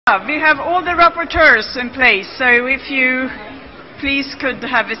We have all the rapporteurs in place, so if you please could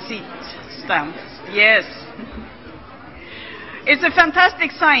have a seat down. Yes. It's a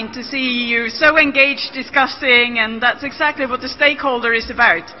fantastic sign to see you so engaged discussing, and that's exactly what the stakeholder is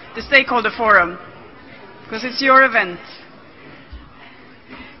about, the stakeholder forum, because it's your event.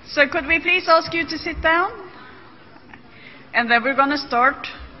 So could we please ask you to sit down? And then we're going to start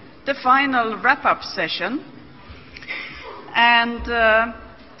the final wrap-up session. And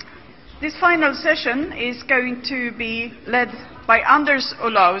this final session is going to be led by Anders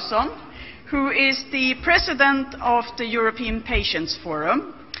Olausson, who is the president of the European Patients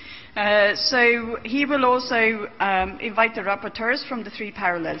Forum. So he will also invite the rapporteurs from the 3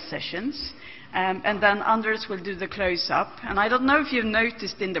 parallel sessions. And then Anders will do the close-up. And I don't know if you've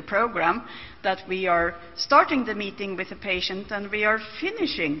noticed in the program that we are starting the meeting with the patient and we are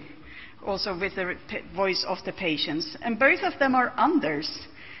finishing also with the voice of the patients. And both of them are Anders.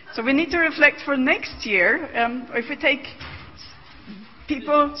 So we need to reflect for next year, if we take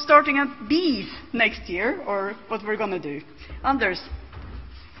people starting at B's next year, or what we're going to do. Anders.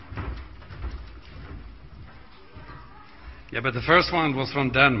 Yeah, but the first one was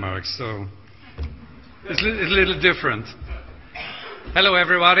from Denmark, so it's a little different. Hello,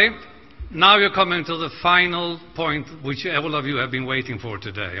 everybody. Now you're coming to the final point, which all of you have been waiting for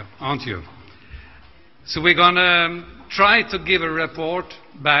today, aren't you? So we're going to try to give a report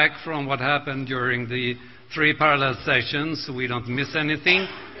back from what happened during the 3 parallel sessions, so we don't miss anything.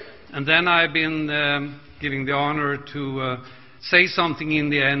 And then I've been giving the honor to say something in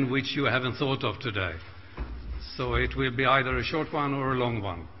the end which you haven't thought of today. So it will be either a short one or a long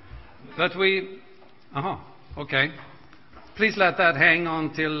one. But okay. Please let that hang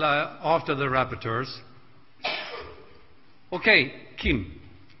until after the rapporteurs. Okay, Kim,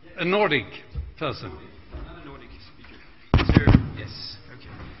 a Nordic person. Another Nordic speaker. Yes, okay.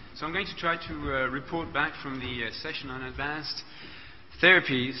 So I'm going to try to report back from the session on advanced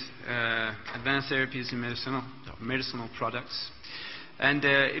therapies in medicinal products. And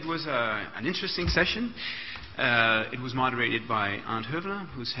it was an interesting session. It was moderated by Arndt Høvler,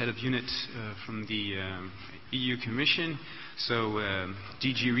 who's head of unit from the EU Commission, so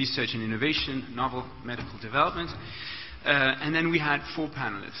DG Research and Innovation, Novel Medical Development. And then we had 4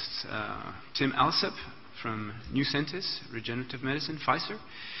 panelists. Tim Alsop from Nucentis, Regenerative Medicine, Pfizer,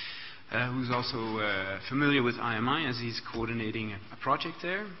 who's also familiar with IMI as he's coordinating a project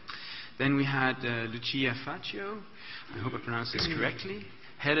there. Then we had Lucia Faccio, I hope I pronounced this correctly,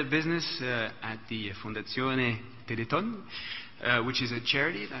 head of business at the Fondazione Teleton, which is a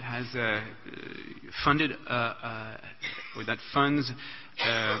charity that has funded or that funds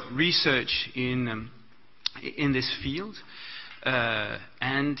research in this field,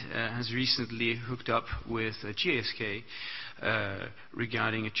 and has recently hooked up with GSK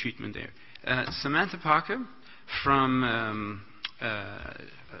regarding a treatment there. Samantha Parker from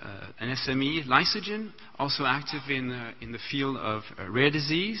an SME, Lysogen, also active in the field of rare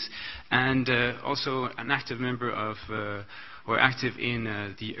disease, and also an active member of, or active in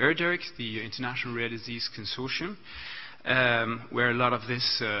the ERDERC, the International Rare Disease Consortium, where a lot of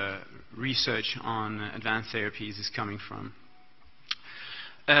this research on advanced therapies is coming from.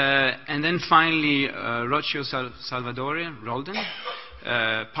 And then finally, Roccio Salvatore Roldan,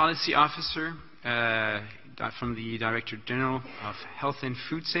 policy officer from the Director General of Health and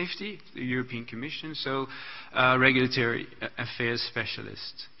Food Safety, the European Commission, so regulatory affairs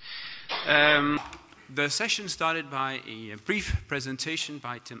specialist. The session started by a brief presentation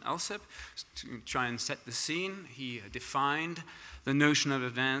by Tim Alsop to try and set the scene. He defined the notion of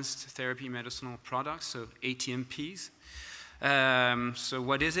advanced therapy medicinal products, so ATMPs. So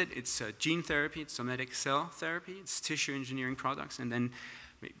what is it? It's gene therapy, it's somatic cell therapy, it's tissue engineering products, and then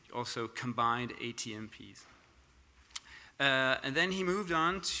also combined ATMPs. And then he moved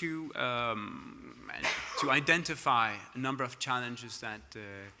on to identify a number of challenges that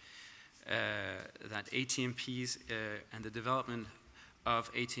ATMPs and the development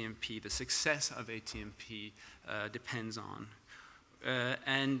of ATMP, the success of ATMP depends on.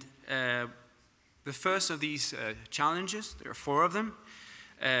 And the first of these challenges, there are 4 of them,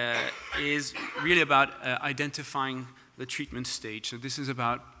 is really about identifying the treatment stage. So this is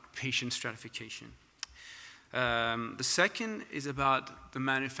about patient stratification. The second is about the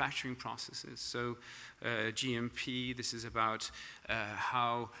manufacturing processes. So GMP, this is about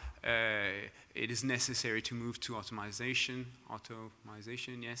how it is necessary to move to automation,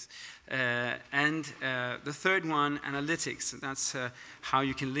 yes. And the third one, analytics. That's how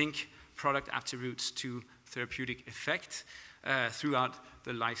you can link product attributes to therapeutic effect throughout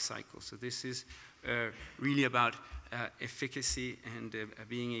the life cycle. So this is really about efficacy and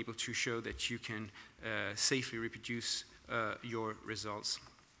being able to show that you can safely reproduce your results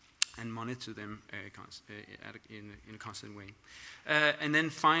and monitor them in a constant way. And then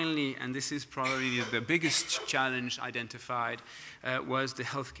finally, and this is probably the biggest challenge identified, was the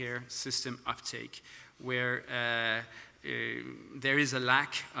healthcare system uptake, where there is a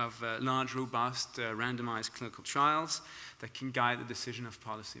lack of large, robust, randomized clinical trials that can guide the decision of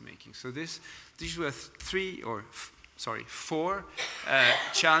policymaking. So these were four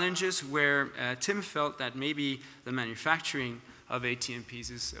challenges where Tim felt that maybe the manufacturing of ATMPs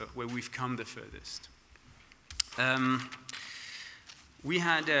is where we've come the furthest. We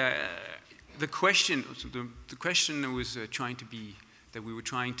had the question that we were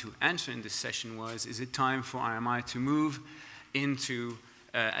trying to answer in this session was, is it time for IMI to move into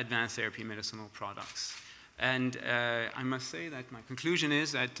advanced therapy medicinal products? And I must say that my conclusion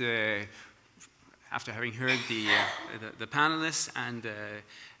is that after having heard the panelists and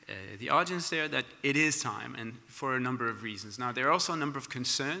the audience there, that it is time, and for a number of reasons. Now, there are also a number of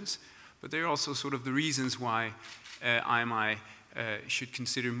concerns, but there are also sort of the reasons why IMI should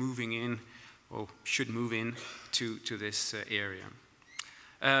consider moving in, or should move in to this area.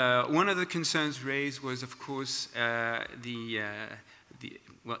 One of the concerns raised was, of course, the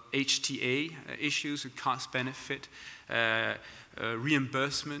HTA issues, cost-benefit,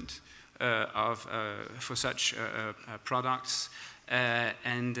 reimbursement for such products,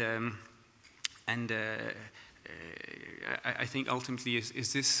 and I think ultimately,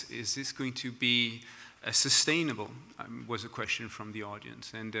 is this going to be sustainable? Was a question from the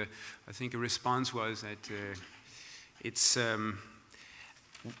audience, and I think a response was that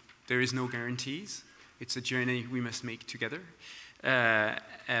there is no guarantees. It's a journey we must make together,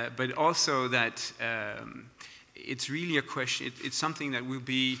 but also that it's really a question. It's something that will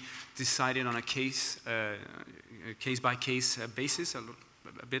be decided on a case-by-case basis, a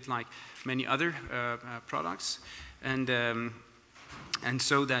bit like many other products, and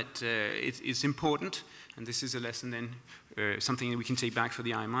so that it's important. And this is a lesson then, something that we can take back for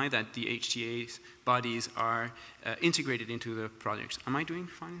the IMI, that the HTA bodies are integrated into the projects. Am I doing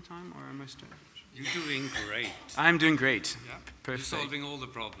fine in time, or am I still? You're doing great. I'm doing great. Yeah. Perfect. You're solving all the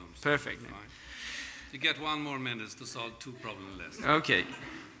problems. Perfect. Fine. You get 1 more minute to solve 2 problems less. Okay.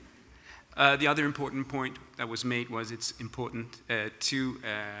 The other important point that was made was it's important to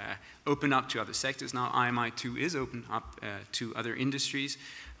open up to other sectors. Now, IMI 2 is open up to other industries,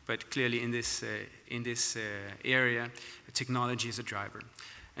 but clearly in this area, technology is a driver.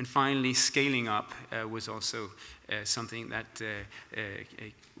 And finally, scaling up was also something that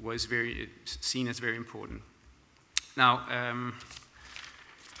was seen as very important. Now,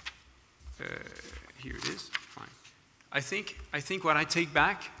 here it is. Fine. I think what I take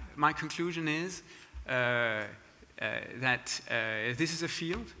back, my conclusion is that this is a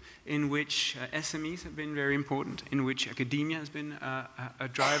field in which SMEs have been very important, in which academia has been a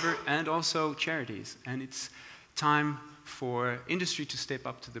driver, and also charities. And it's time for industry to step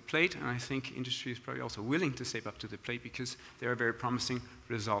up to the plate, and I think industry is probably also willing to step up to the plate because there are very promising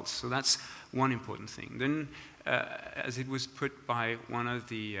results. So that's one important thing. Then, as it was put by one of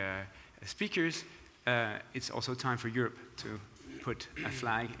the speakers, it's also time for Europe to put a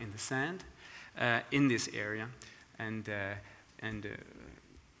flag in the sand in this area, and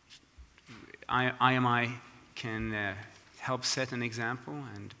IMI can help set an example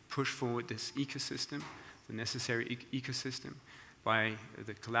and push forward this ecosystem, the necessary ecosystem, by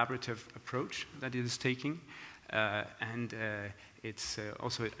the collaborative approach that it is taking, and it's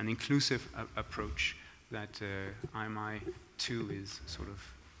also an inclusive approach that IMI 2 is sort of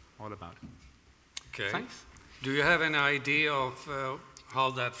all about. Okay. Thanks. Do you have any idea of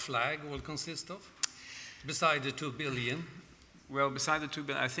how that flag will consist of, beside the 2 billion? Well, beside the 2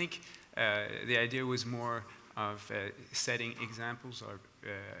 billion, I think the idea was more of setting examples or,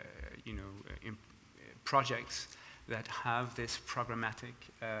 projects that have this programmatic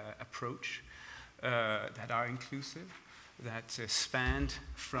approach, that are inclusive, that span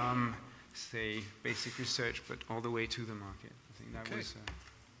from, say, basic research, but all the way to the market. I think that was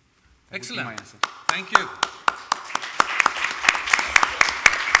excellent. My answer. Thank you.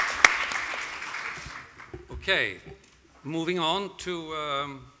 Okay, moving on to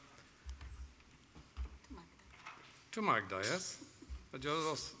Magda, yes? But I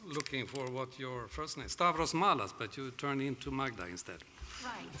was looking for what your first name, Stavros Malas, but you turned into Magda instead.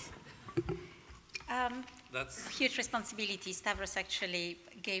 Right. That's huge responsibility. Stavros actually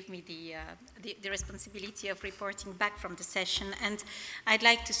gave me the responsibility of reporting back from the session, and I'd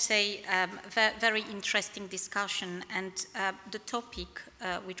like to say very interesting discussion, and the topic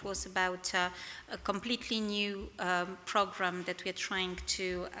which was about a completely new program that we are trying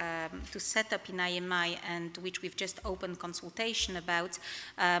to set up in IMI and which we've just opened consultation about,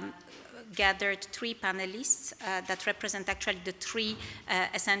 gathered 3 panelists that represent actually the 3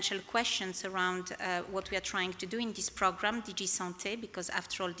 essential questions around what we are trying to do in this program, DG Santé, because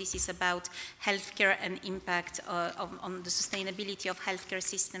after all this is about healthcare and impact on the sustainability of healthcare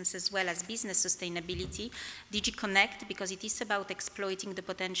systems as well as business sustainability, DG Connect, because it is about exploiting the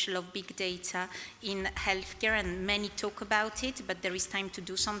potential of big data in healthcare, and many talk about it, but there is time to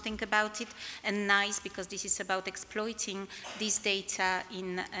do something about it, and NICE, because this is about exploiting this data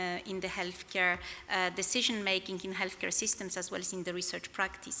in the healthcare decision-making in healthcare systems as well as in the research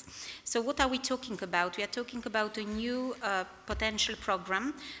practice. So what are we talking about? We are talking about a new potential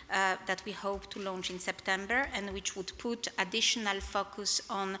program that we hope to launch in September, and which would put additional focus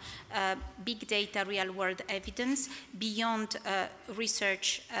on big data, real-world evidence, beyond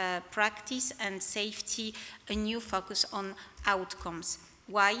research practice and safety, a new focus on outcomes.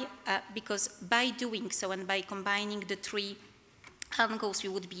 Why? Because by doing so and by combining the 3 angles, we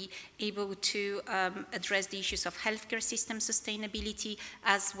would be able to address the issues of healthcare system sustainability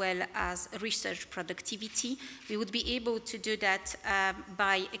as well as research productivity. We would be able to do that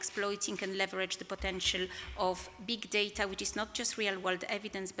by exploiting and leverage the potential of big data, which is not just real-world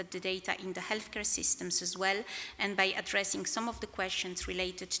evidence, but the data in the healthcare systems as well, and by addressing some of the questions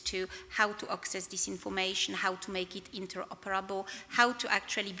related to how to access this information, how to make it interoperable, how to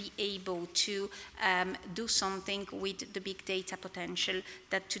actually be able to do something with the big data potential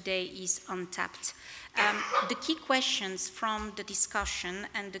that today is untapped. The key questions from the discussion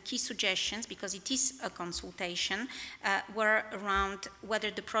and the key suggestions, because it is a consultation, were around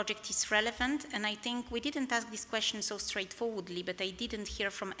whether the project is relevant, and I think we didn't ask this question so straightforwardly, but I didn't hear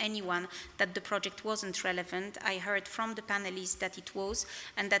from anyone that the project wasn't relevant. I heard from the panelists that it was,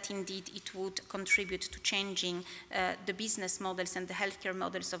 and that indeed it would contribute to changing the business models and the healthcare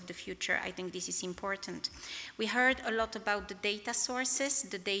models of the future. I think this is important. We heard a lot about the data sources,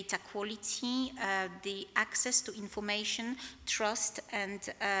 the data quality, the access to information, trust, and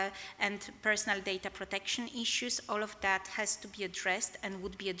personal data protection issues. All of that has to be addressed and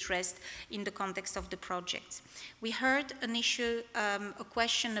would be addressed in the context of the projects. We heard an issue, a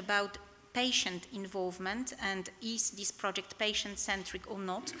question about patient involvement, and is this project patient-centric or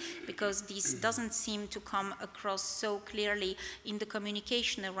not, because this doesn't seem to come across so clearly in the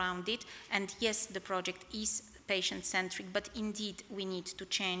communication around it. And yes, the project is patient-centric, but indeed we need to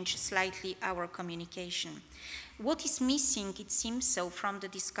change slightly our communication. What is missing, it seems so, from the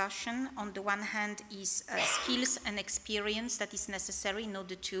discussion, on the one hand, is skills and experience that is necessary in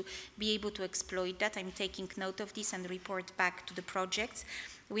order to be able to exploit that. I'm taking note of this and report back to the projects.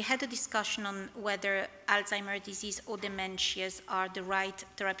 We had a discussion on whether Alzheimer's disease or dementias are the right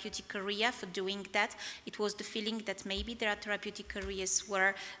therapeutic area for doing that. It was the feeling that maybe there are therapeutic areas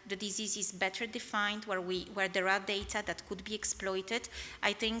where the disease is better defined, where there are data that could be exploited.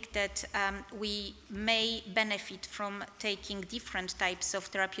 I think that we may benefit from taking different types of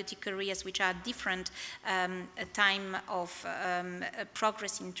therapeutic areas which are different time of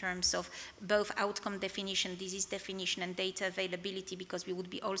progress in terms of both outcome definition, disease definition, and data availability, because we would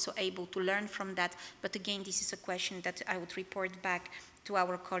be also able to learn from that. But again, this is a question that I would report back to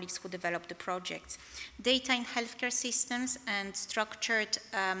our colleagues who develop the projects. Data in healthcare systems and structured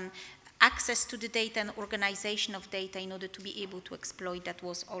access to the data and organization of data in order to be able to exploit that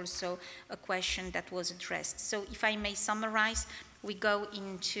was also a question that was addressed. So if I may summarize, we go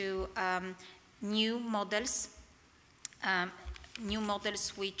into new models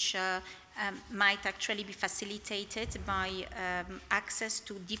which might actually be facilitated by access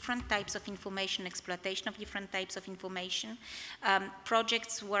to different types of information, exploitation of different types of information,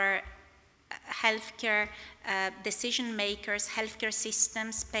 projects where healthcare decision makers, healthcare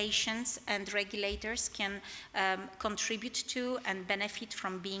systems, patients, and regulators can contribute to and benefit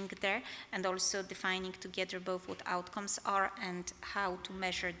from being there, and also defining together both what outcomes are and how to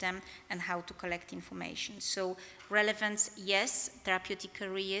measure them and how to collect information. So relevance, yes, therapeutic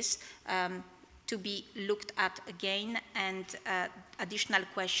areas to be looked at again, and additional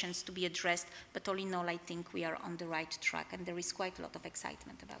questions to be addressed, but all in all, I think we are on the right track, and there is quite a lot of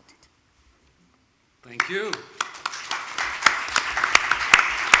excitement about it. Thank you.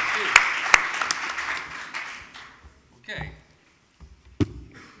 Okay.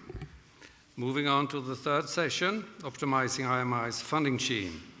 Moving on to the third session, optimizing IMI's funding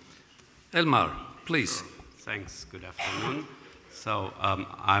chain. Elmar, please. Thanks. Good afternoon. So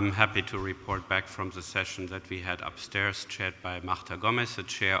I'm happy to report back from the session that we had upstairs, chaired by Marta Gomez, the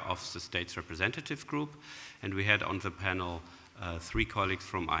chair of the States Representative Group, and we had on the panel three colleagues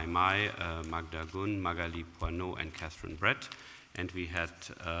from IMI, Magda Gunn, Magali Poineau, and Catherine Brett. And we had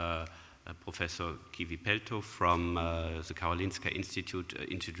Professor Kivi Pelto from the Karolinska Institute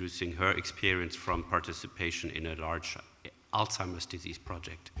introducing her experience from participation in a large Alzheimer's disease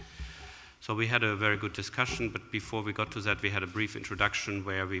project. So we had a very good discussion, but before we got to that, we had a brief introduction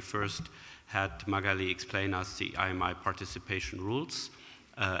where we first had Magali explain us the IMI participation rules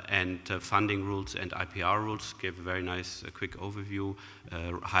and funding rules and IPR rules, gave a very nice quick overview,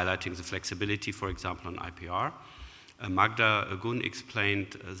 highlighting the flexibility, for example, on IPR. Magda Gunn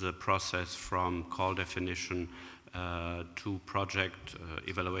explained the process from call definition to project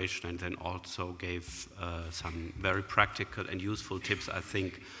evaluation, and then also gave some very practical and useful tips, I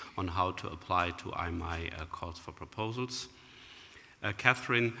think, on how to apply to IMI calls for proposals.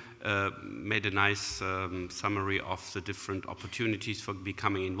 Catherine made a nice summary of the different opportunities for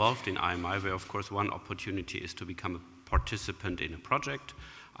becoming involved in IMI, where, of course, one opportunity is to become a participant in a project,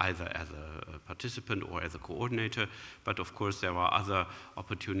 either as a participant or as a coordinator, but of course there are other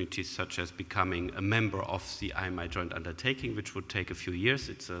opportunities such as becoming a member of the IMI joint undertaking, which would take a few years.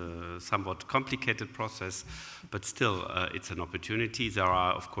 It's a somewhat complicated process, but still it's an opportunity. There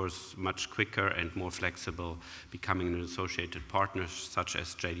are, of course, much quicker and more flexible becoming an associated partner, such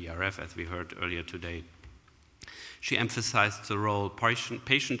as JDRF, as we heard earlier today. She emphasized the role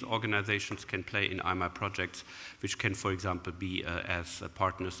patient organizations can play in IMI projects, which can, for example, be as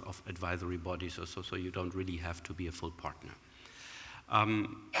partners of advisory bodies or so you don't really have to be a full partner.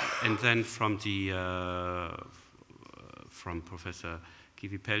 And then from Professor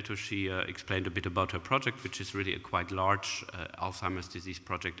Kivi Pelto, she explained a bit about her project, which is really a quite large Alzheimer's disease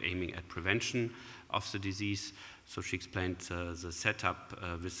project aiming at prevention of the disease. So she explained the setup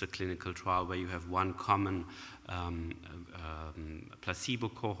with the clinical trial, where you have one common placebo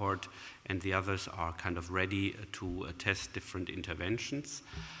cohort and the others are kind of ready to test different interventions.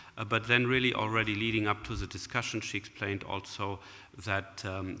 But then really already leading up to the discussion, she explained also that,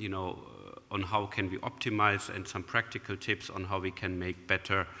 you know, on how can we optimize and some practical tips on how we can make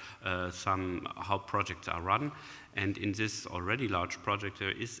better how projects are run. And in this already large project,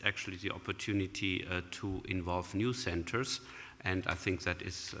 there is actually the opportunity to involve new centers. And I think that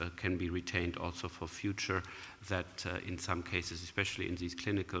can be retained also for future, that in some cases, especially in these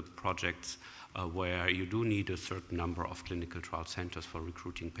clinical projects, where you do need a certain number of clinical trial centers for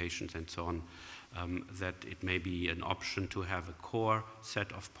recruiting patients and so on, that it may be an option to have a core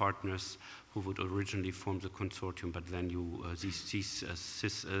set of partners who would originally form the consortium, but then these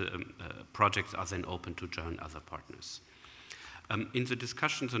projects are then open to join other partners. In the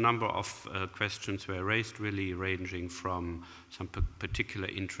discussions, a number of questions were raised, really ranging from some particular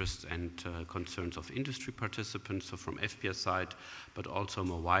interests and concerns of industry participants, so from FPR side, but also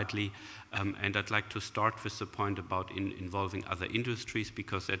more widely. And I'd like to start with the point about involving other industries,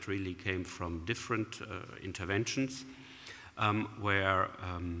 because that really came from different interventions, where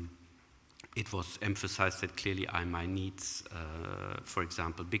it was emphasized that clearly IMI needs, for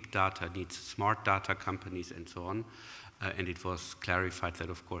example, big data, needs smart data companies and so on. And it was clarified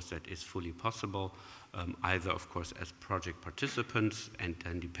that, of course, that is fully possible, either, of course, as project participants, and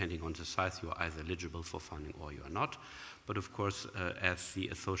then depending on the size, you are either eligible for funding or you are not. But, of course, as the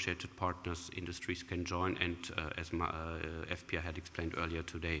associated partners, industries can join, and as FPR had explained earlier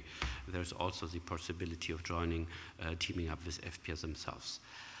today, there's also the possibility of joining, teaming up with FPR themselves.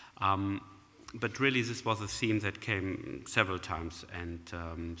 But really, this was a theme that came several times, and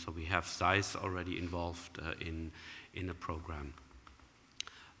so we have SAIS already involved in a program.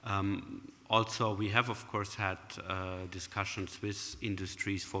 Also, we have, of course, had discussions with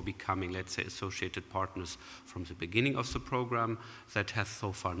industries for becoming, let's say, associated partners from the beginning of the program. That has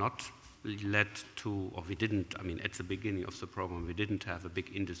so far not led to, or we didn't, I mean, at the beginning of the program, we didn't have a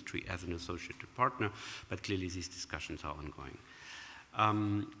big industry as an associated partner, but clearly these discussions are ongoing.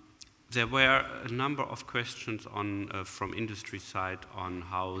 There were a number of questions from industry side on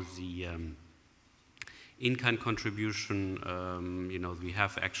how the in-kind contribution, you know, we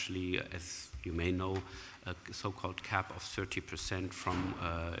have actually, as you may know, a so-called cap of 30% from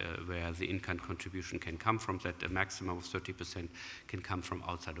where the in-kind contribution can come from, that a maximum of 30% can come from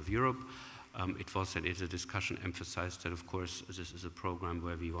outside of Europe. It was and is a discussion emphasized that, of course, this is a program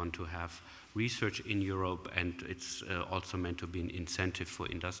where we want to have research in Europe, and it's also meant to be an incentive for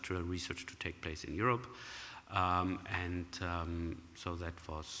industrial research to take place in Europe. So that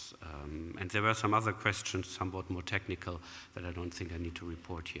was, and there were some other questions, somewhat more technical, that I don't think I need to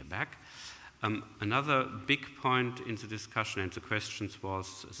report here back. Another big point in the discussion and the questions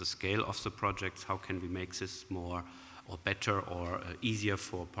was the scale of the projects. How can we make this more or better or easier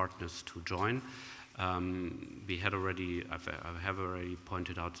for partners to join? We had already, I have already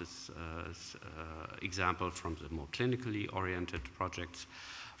pointed out this example from the more clinically oriented projects,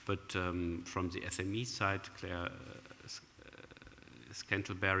 but from the SME side, Claire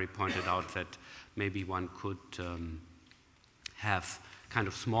Scantleberry pointed out that maybe one could have kind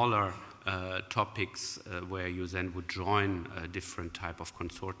of smaller topics where you then would join a different type of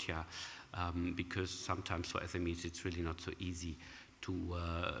consortia, because sometimes for SMEs it's really not so easy to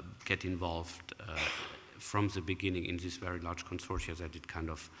get involved from the beginning in these very large consortia, that it kind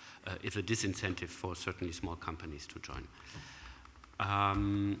of is a disincentive for certainly small companies to join.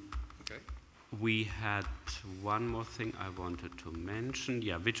 Okay. We had one more thing I wanted to mention,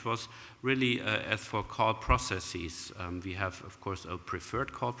 which was really as for call processes. We have, of course, a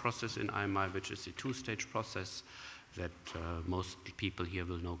preferred call process in IMI, which is a two-stage process that most people here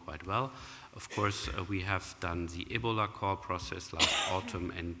will know quite well. Of course, we have done the Ebola call process last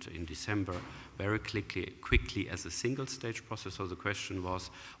autumn and in December very quickly as a single-stage process. So the question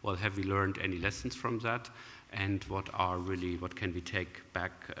was, well, have we learned any lessons from that? And what can we take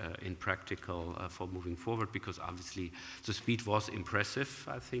back in practical for moving forward? Because obviously the speed was impressive,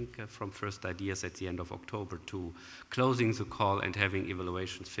 I think, from first ideas at the end of October to closing the call and having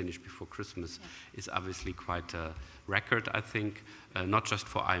evaluations finished before Christmas is obviously quite a record, I think, not just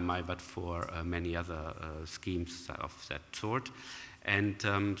for IMI, but for many other schemes of that sort. And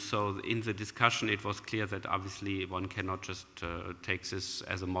so in the discussion, it was clear that obviously one cannot just take this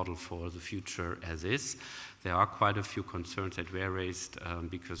as a model for the future as is. There are quite a few concerns that were raised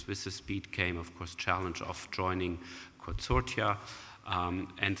because with the speed came, of course, challenge of joining consortia.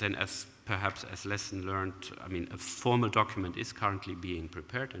 And then perhaps as lesson learned, I mean, a formal document is currently being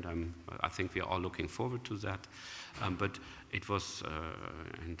prepared, and I think we are all looking forward to that. But it was,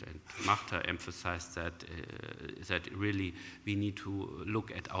 and Marta emphasized that, that really we need to look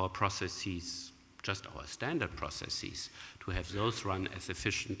at our processes, just our standard processes, to have those run as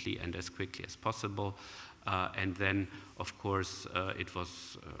efficiently and as quickly as possible. And then, of course, it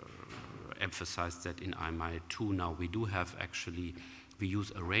was emphasized that in IMI 2 now we do have actually, we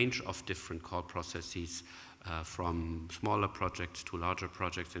use a range of different call processes from smaller projects to larger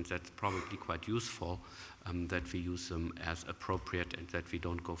projects, and that's probably quite useful that we use them as appropriate and that we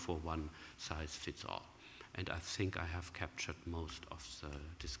don't go for one size fits all. And I think I have captured most of the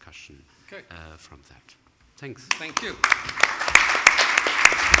discussion from that. Thanks. Thank you.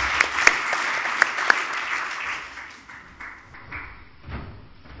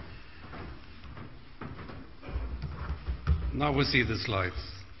 Now we see the slides.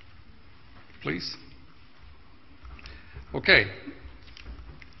 Please. Okay.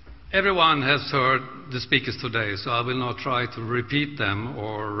 Everyone has heard the speakers today, so I will not try to repeat them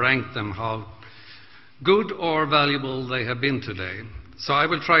or rank them how good or valuable they have been today. So I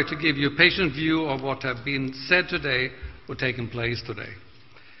will try to give you a patient view of what have been said today or taken place today.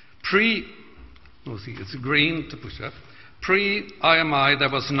 It's green to push up. Pre-IMI, there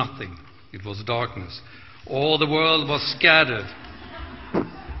was nothing. It was darkness. All the world was scattered.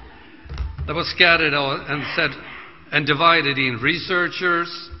 That was scattered and divided in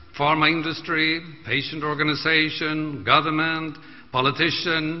researchers, pharma industry, patient organization, government,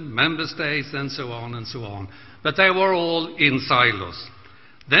 politician, member states, and so on and so on. But they were all in silos.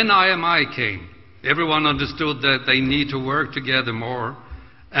 Then IMI came. Everyone understood that they need to work together more,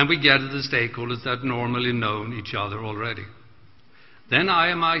 and we gathered the stakeholders that normally know each other already. Then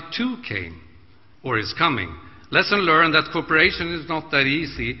IMI 2 came, or is coming. Lesson learned that cooperation is not that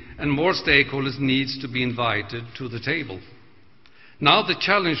easy, and more stakeholders needs to be invited to the table. Now the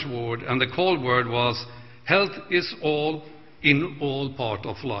challenge word and the call word was health is all in all part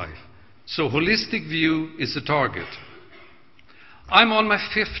of life. So holistic view is the target. I'm on my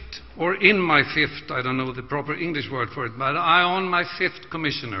fifth, or in my fifth, I don't know the proper English word for it, but I'm on my fifth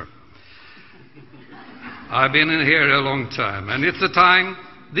commissioner. I've been in here a long time, and it's a time,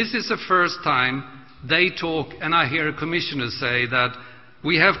 this is the first time they talk, and I hear a commissioner say that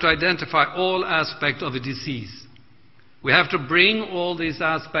we have to identify all aspects of a disease. We have to bring all these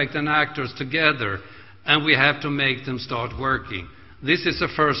aspects and actors together, and we have to make them start working. This is the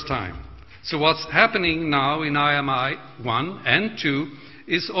first time. So what's happening now in IMI 1 and 2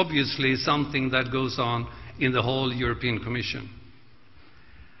 is obviously something that goes on in the whole European Commission.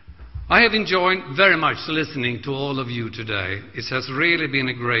 I have enjoyed very much listening to all of you today. It has really been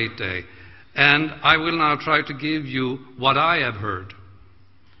a great day. And I will now try to give you what I have heard.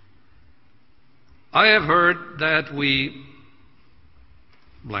 I have heard that we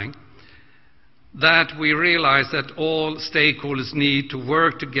realize that all stakeholders need to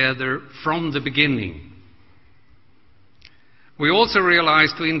work together from the beginning. We also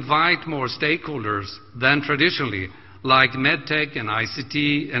realized to invite more stakeholders than traditionally, like MedTech and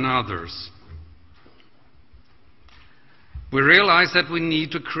ICT and others. We realized that we need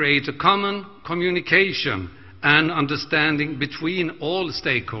to create a common communication and understanding between all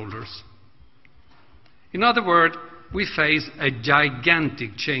stakeholders. In other words, we face a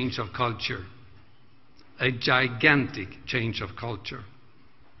gigantic change of culture. A gigantic change of culture.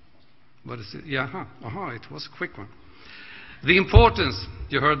 What is it? Yeah, it was a quick one. The importance,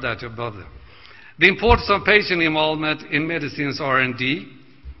 you heard that above there. The importance of patient involvement in medicine's R&D,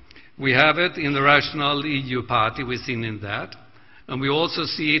 we have it in the Rational EU Party, we've seen in that. And we also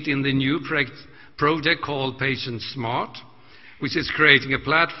see it in the new project called Patient Smart, which is creating a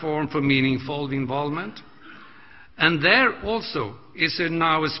platform for meaningful involvement. And there also is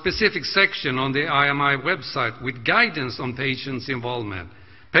now a specific section on the IMI website with guidance on patients' involvement.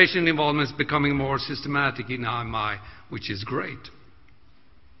 Patient involvement is becoming more systematic in IMI, which is great.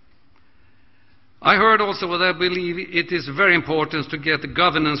 I heard also that I believe it is very important to get the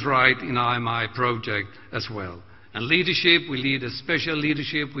governance right in IMI project as well. And leadership, we need a special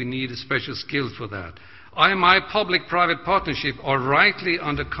leadership, we need a special skill for that. IMI public-private partnership are rightly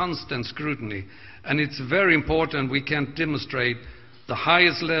under constant scrutiny, and it's very important we can demonstrate the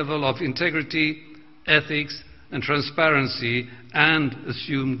highest level of integrity, ethics, and transparency, and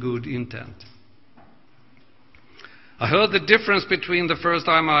assume good intent. I heard the difference between the first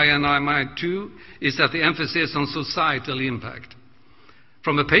IMI and IMI 2 is that the emphasis on societal impact.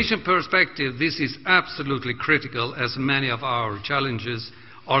 From a patient perspective, this is absolutely critical, as many of our challenges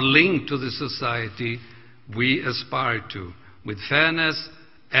are linked to the society we aspire to, with fairness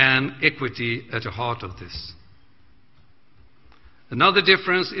and equity at the heart of this. Another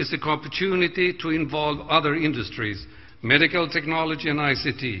difference is the opportunity to involve other industries, medical technology and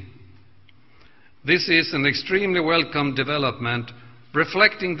ICT. This is an extremely welcome development,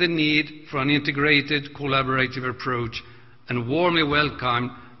 reflecting the need for an integrated, collaborative approach and warmly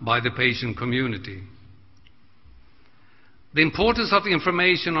welcomed by the patient community. The importance of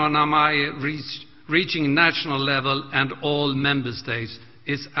information on IMI reaching national level and all member states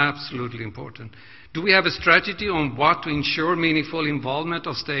is absolutely important. Do we have a strategy on what to ensure meaningful involvement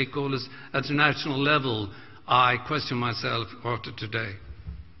of stakeholders at the national level? I question myself after today.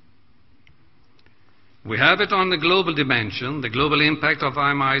 We have it on the global dimension. The global impact of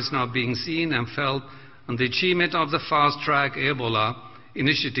IMI is now being seen and felt, and the achievement of the fast-track Ebola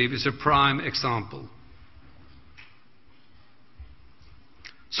initiative is a prime example.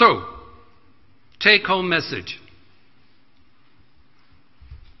 So, take-home message.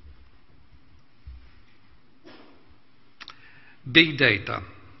 Big data.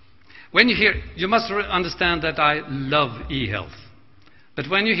 When you hear, you must understand that I love e-health. But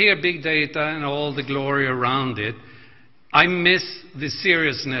when you hear big data and all the glory around it, I miss the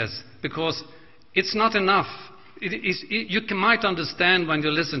seriousness, because it's not enough. You might understand when you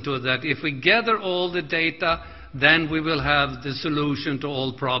listen to it that if we gather all the data, then we will have the solution to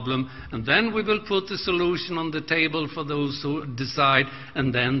all problems, and then we will put the solution on the table for those who decide,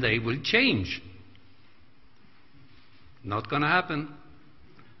 and then they will change. Not going to happen.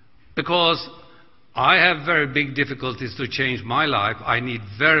 Because I have very big difficulties to change my life. I need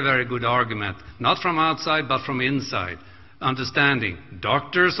very, very good argument, not from outside, but from inside. Understanding.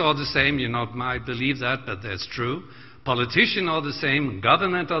 Doctors are the same, you might believe that, but that's true. Politicians are the same,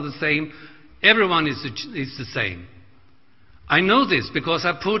 government are the same, everyone is the same. I know this because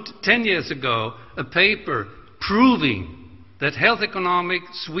I put 10 years ago a paper proving that health economic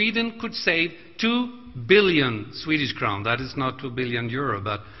Sweden could save 2 billion Swedish crown. That is not 2 billion euro,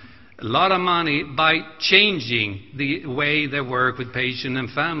 but a lot of money by changing the way they work with patients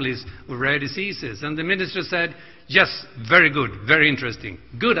and families with rare diseases. And the minister said, yes, very good, very interesting.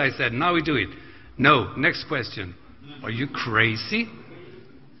 Good, I said, now we do it. No, next question. Are you crazy?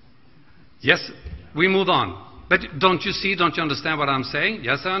 Yes, we move on. But don't you see, don't you understand what I'm saying?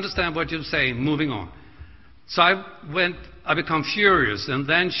 Yes, I understand what you're saying, moving on. So I become furious, and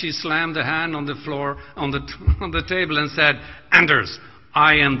then she slammed the hand on the floor, on the table, and said, Anders,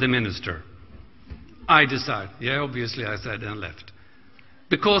 I am the minister. I decide. Yeah, obviously I said, and left.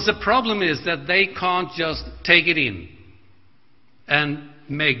 Because the problem is that they can't just take it in and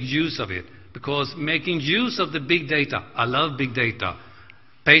make use of it. Because making use of the big data, I love big data.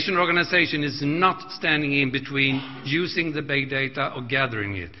 Patient organization is not standing in between using the big data or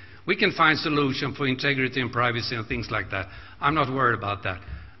gathering it. We can find solutions for integrity and privacy and things like that. I'm not worried about that.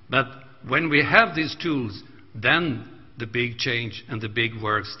 But when we have these tools, then the big change and the big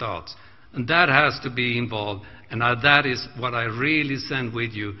work starts. And that has to be involved, and that is what I really send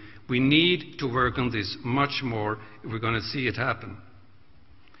with you. We need to work on this much more if we're going to see it happen.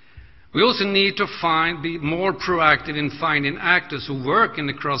 We also need to be more proactive in finding actors who work in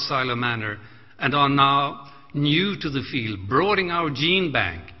a cross-silo manner and are now new to the field, broadening our gene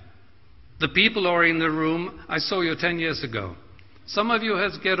bank. The people who are in the room, I saw you 10 years ago. Some of you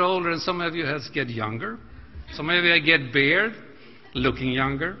has get older and some of you has get younger. Some of you get beard, looking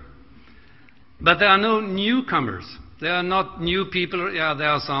younger. But there are no newcomers. There are not new people. Yeah, there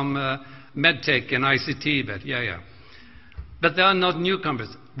are some medtech and ICT, but yeah. But there are not newcomers.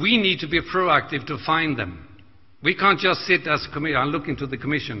 We need to be proactive to find them. We can't just sit as a committee. I'm looking to the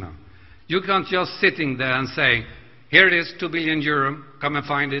Commission now. You can't just sitting there and say, here it is, 2 billion euro, come and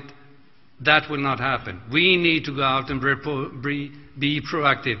find it. That will not happen. We need to go out and be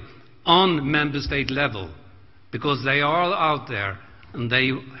proactive on member state level, because they are out there and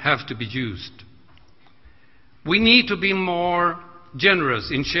they have to be used. We need to be more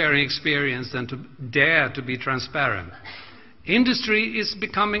generous in sharing experience and to dare to be transparent. Industry is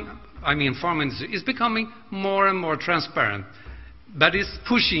becoming, pharma industry is becoming more and more transparent, but it's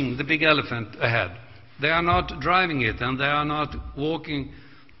pushing the big elephant ahead. They are not driving it and they are not walking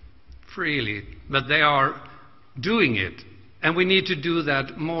freely, but they are doing it. And we need to do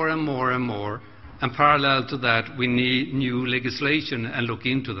that more and more and more. And parallel to that, we need new legislation and look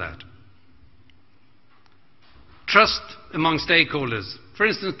into that. Trust among stakeholders. For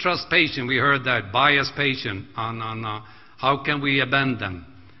instance, trust patient. We heard that. Bias patient. How can we amend them?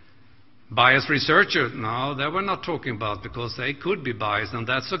 Bias researcher. No, that we're not talking about, because they could be biased, and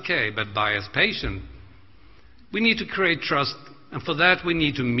that's okay. But bias patient. We need to create trust, and for that we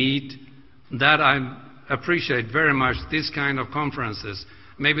need to meet. That I appreciate very much, this kind of conferences.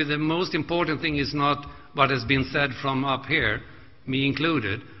 Maybe the most important thing is not what has been said from up here, me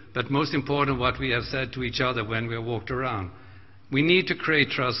included, but most important what we have said to each other when we have walked around. We need to create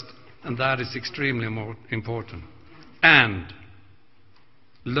trust, and that is extremely more important. And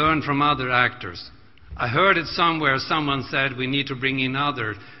learn from other actors. I heard it somewhere, someone said we need to bring in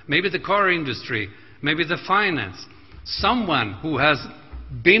others. Maybe the car industry, maybe the finance. Someone who has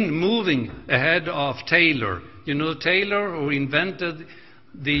been moving ahead of Taylor. You know Taylor, who invented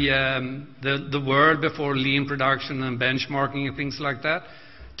the word before lean production and benchmarking and things like that?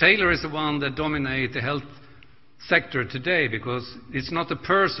 Taylor is the one that dominates the health sector today, because it's not a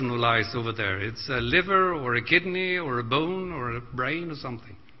person who lies over there. It's a liver or a kidney or a bone or a brain or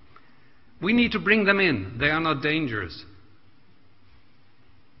something. We need to bring them in. They are not dangerous.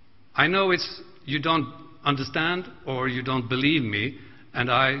 I know you don't understand or you don't believe me,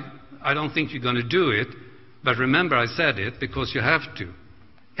 and I don't think you're going to do it, but remember I said it because you have to.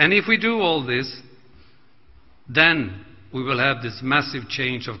 And if we do all this, then we will have this massive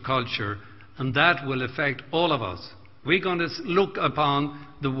change of culture, and that will affect all of us. We're going to look upon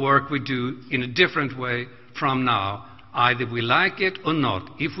the work we do in a different way from now. Either we like it or not.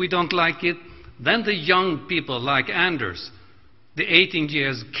 If we don't like it, then the young people like Anders, the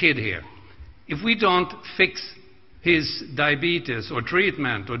 18-year kid here, if we don't fix his diabetes or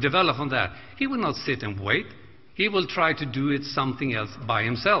treatment or develop on that, he will not sit and wait. He will try to do it something else by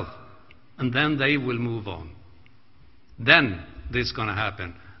himself. And then they will move on. Then this is going to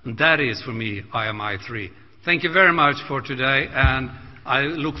happen. And that is, for me, IMI 3. Thank you very much for today, and I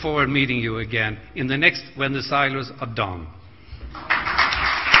look forward to meeting you again in the next, when the silos are done.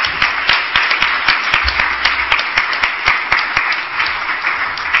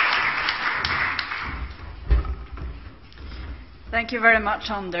 Thank you very much,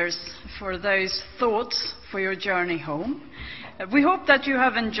 Anders, for those thoughts for your journey home. We hope that you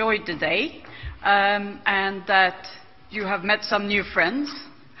have enjoyed the day and that you have met some new friends,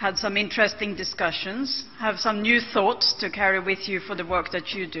 had some interesting discussions, have some new thoughts to carry with you for the work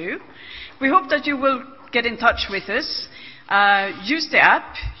that you do. We hope that you will get in touch with us. Use the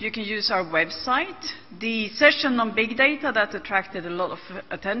app. You can use our website. The session on big data that attracted a lot of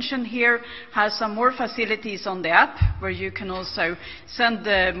attention here has some more facilities on the app, where you can also send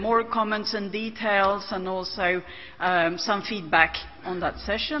more comments and details, and also some feedback on that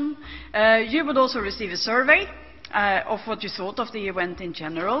session. You would also receive a survey of what you thought of the event in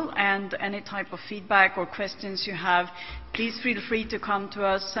general, and any type of feedback or questions you have, please feel free to come to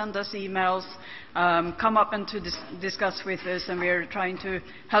us, send us emails, come up and to discuss with us, and we are trying to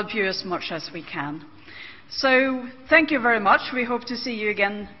help you as much as we can. So thank you very much. We hope to see you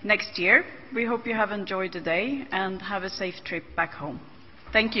again next year. We hope you have enjoyed the day and have a safe trip back home.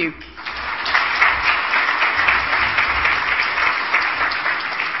 Thank you.